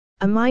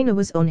A miner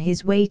was on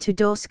his way to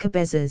Dos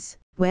Cabezas,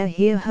 where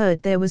he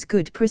heard there was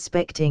good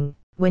prospecting,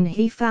 when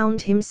he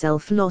found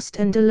himself lost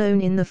and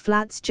alone in the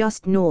flats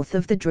just north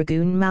of the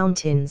Dragoon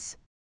Mountains.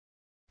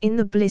 In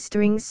the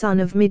blistering sun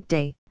of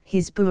midday,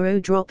 his burro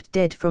dropped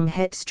dead from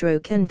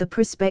heatstroke, and the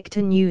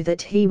prospector knew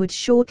that he would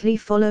shortly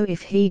follow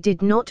if he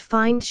did not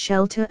find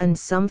shelter and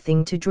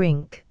something to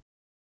drink.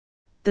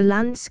 The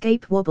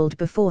landscape wobbled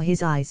before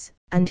his eyes,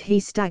 and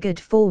he staggered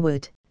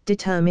forward,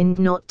 determined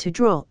not to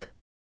drop.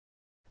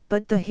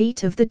 But the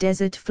heat of the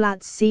desert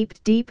flats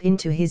seeped deep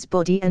into his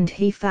body and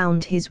he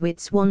found his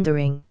wits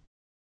wandering.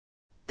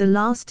 The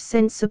last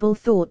sensible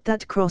thought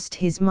that crossed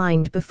his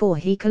mind before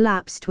he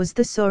collapsed was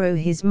the sorrow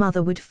his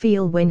mother would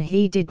feel when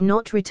he did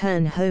not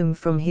return home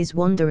from his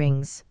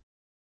wanderings.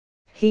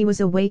 He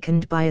was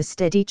awakened by a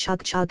steady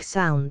chug-chug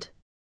sound.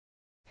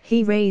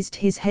 He raised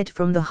his head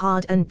from the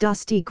hard and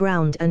dusty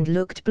ground and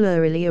looked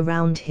blurrily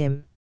around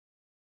him.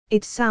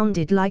 It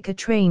sounded like a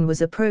train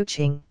was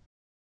approaching.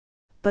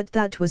 But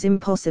that was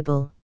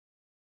impossible.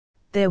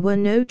 There were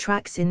no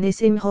tracks in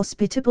this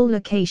inhospitable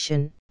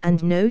location,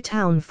 and no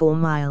town for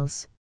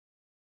miles.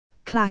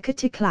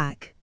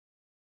 Clackety-clack.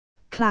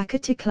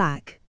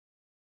 Clackety-clack.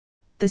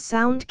 The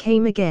sound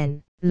came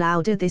again,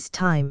 louder this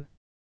time.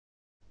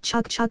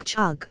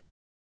 Chug-chug-chug.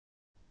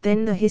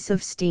 Then the hiss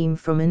of steam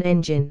from an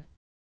engine.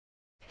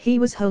 He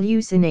was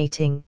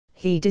hallucinating,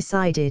 he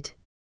decided.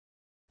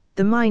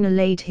 The miner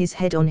laid his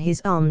head on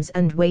his arms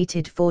and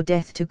waited for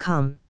death to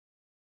come.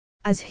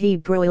 As he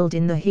broiled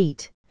in the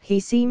heat, he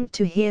seemed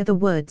to hear the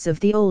words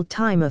of the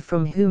old-timer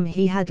from whom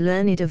he had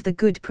learned of the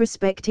good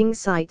prospecting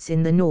sites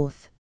in the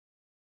north.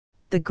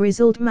 The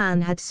grizzled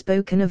man had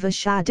spoken of a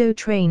shadow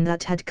train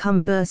that had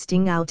come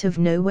bursting out of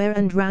nowhere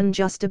and ran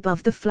just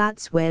above the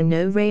flats where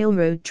no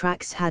railroad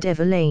tracks had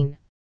ever lain.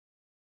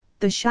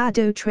 The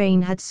shadow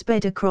train had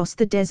sped across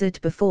the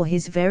desert before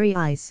his very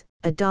eyes,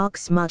 a dark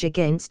smudge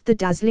against the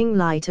dazzling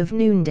light of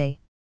noonday.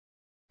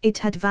 It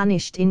had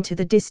vanished into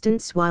the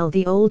distance while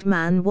the old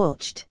man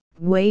watched,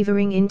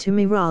 wavering into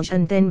mirage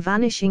and then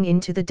vanishing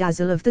into the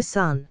dazzle of the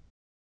sun.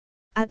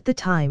 At the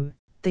time,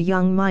 the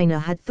young miner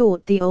had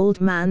thought the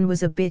old man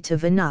was a bit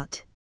of a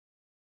nut.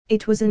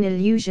 It was an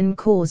illusion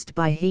caused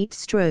by heat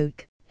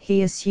stroke,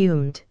 he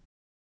assumed.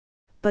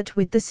 But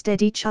with the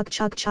steady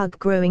chug-chug-chug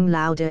growing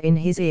louder in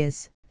his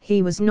ears,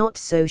 he was not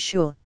so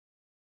sure.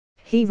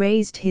 He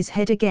raised his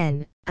head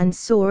again, and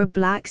saw a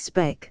black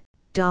speck,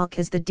 dark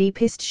as the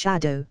deepest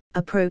shadow,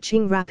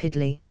 approaching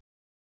rapidly.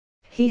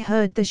 He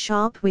heard the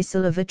sharp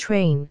whistle of a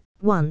train,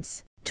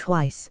 once,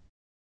 twice.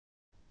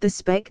 The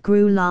speck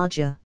grew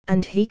larger,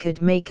 and he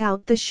could make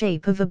out the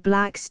shape of a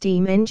black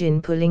steam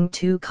engine pulling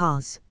two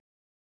cars.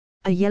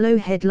 A yellow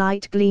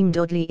headlight gleamed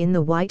oddly in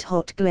the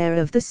white-hot glare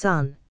of the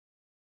sun.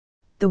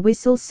 The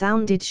whistle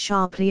sounded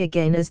sharply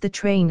again as the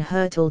train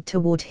hurtled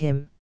toward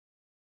him.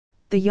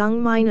 The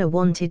young miner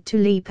wanted to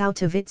leap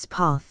out of its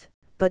path,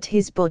 but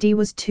his body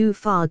was too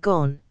far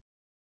gone.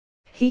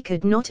 He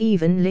could not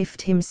even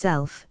lift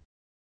himself.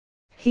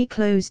 He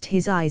closed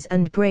his eyes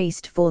and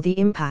braced for the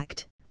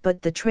impact,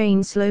 but the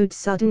train slowed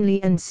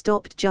suddenly and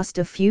stopped just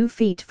a few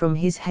feet from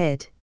his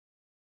head.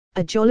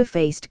 A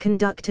jolly-faced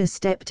conductor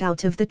stepped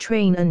out of the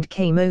train and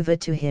came over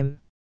to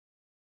him.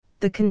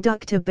 The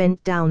conductor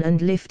bent down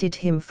and lifted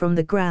him from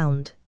the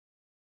ground.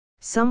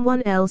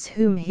 Someone else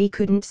whom he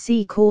couldn't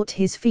see caught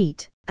his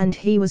feet, and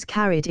he was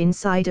carried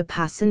inside a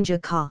passenger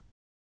car.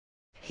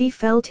 He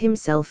felt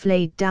himself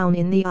laid down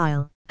in the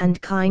aisle,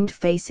 and kind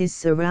faces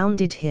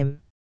surrounded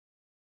him.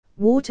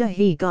 "Water,"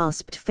 he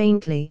gasped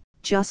faintly,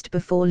 just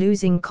before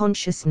losing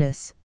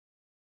consciousness.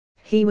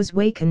 He was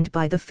wakened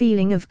by the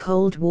feeling of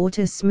cold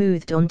water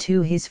smoothed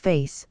onto his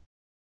face.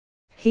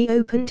 He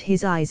opened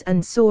his eyes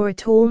and saw a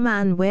tall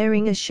man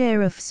wearing a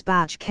sheriff's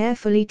badge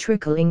carefully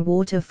trickling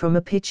water from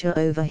a pitcher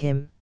over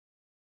him.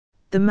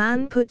 The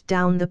man put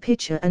down the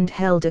pitcher and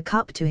held a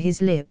cup to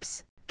his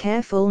lips,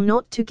 careful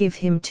not to give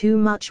him too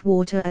much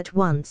water at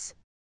once.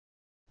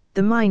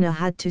 The miner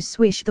had to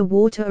swish the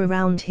water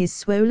around his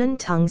swollen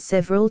tongue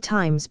several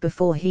times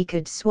before he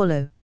could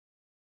swallow.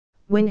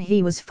 When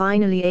he was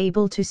finally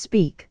able to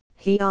speak,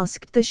 he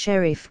asked the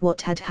sheriff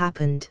what had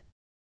happened.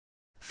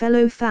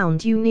 "Fellow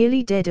found you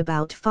nearly dead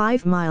about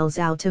 5 miles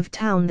out of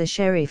town," the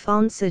sheriff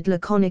answered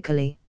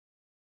laconically.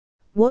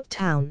 "What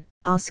town?"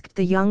 asked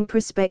the young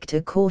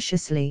prospector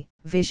cautiously,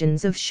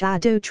 visions of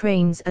shadow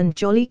trains and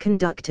jolly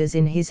conductors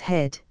in his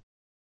head.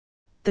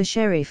 The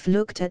sheriff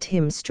looked at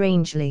him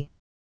strangely.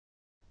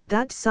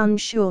 "That sun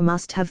sure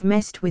must have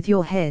messed with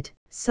your head,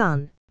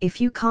 son,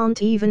 if you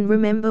can't even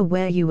remember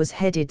where you was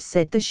headed,"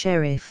 said the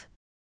sheriff.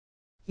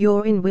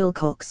 "You're in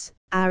Wilcox,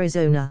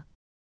 Arizona.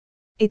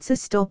 It's a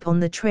stop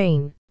on the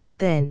train,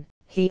 then?"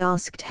 he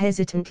asked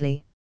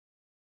hesitantly.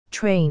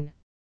 "Train?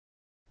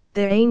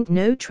 There ain't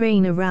no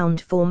train around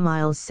 4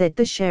 miles," said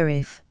the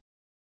sheriff.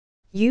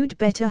 "You'd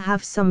better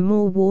have some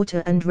more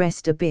water and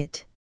rest a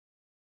bit.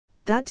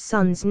 That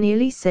sun's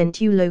nearly sent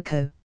you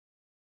loco."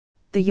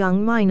 The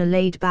young miner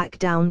laid back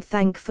down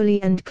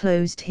thankfully and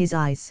closed his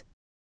eyes.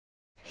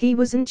 He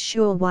wasn't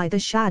sure why the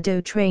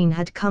shadow train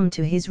had come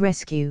to his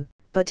rescue,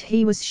 but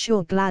he was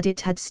sure glad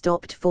it had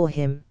stopped for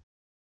him.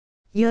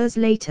 Years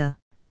later,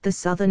 the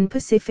Southern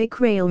Pacific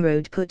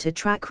Railroad put a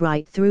track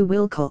right through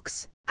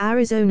Willcox,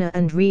 Arizona,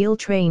 and real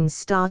trains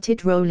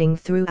started rolling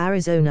through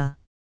Arizona.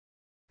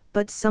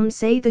 But some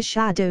say the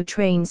shadow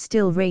train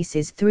still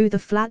races through the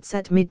flats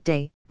at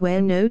midday,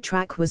 where no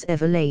track was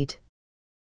ever laid.